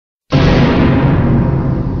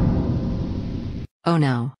Oh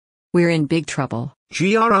no. We're in big trouble.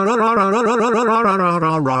 Kids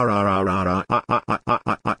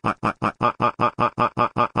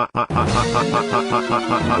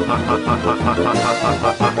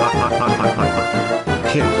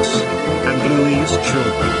and Louie's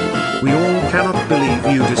children, we all cannot believe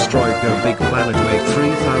you destroyed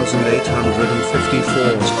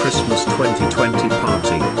GoBigPlanetmate3854's Christmas 2020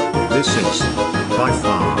 party. This is, by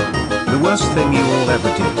far, the worst thing you all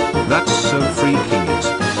ever did. That's so freaking it.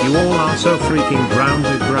 You all are so freaking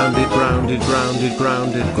grounded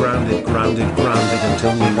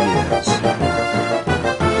until New Year's.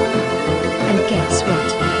 And guess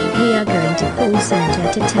what? We are going to call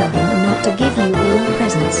Santa to tell him not to give you all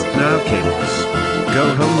presents. Now kids,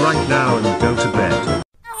 go home right now and go to bed.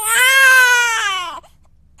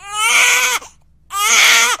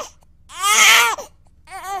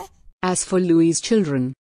 As for Louie's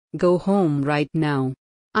children, go home right now.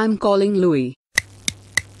 I'm calling Louie.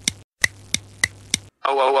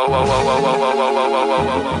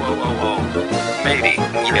 Matey,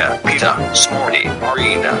 Nia, Peta, Smarty,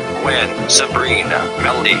 Marina, Gwen, Sabrina,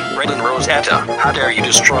 Melody, Brendan, Rosetta, how dare you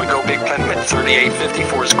destroy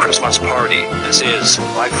GoBigPlanetmate3854's Christmas party? This is,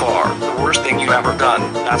 by far, the worst thing you ever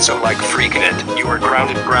done. That's so like freaking it. You are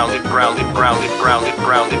grounded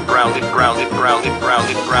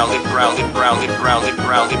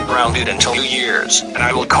until New Year's. And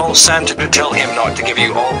I will call Santa to tell him not to give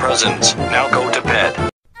you all presents. Now go to bed.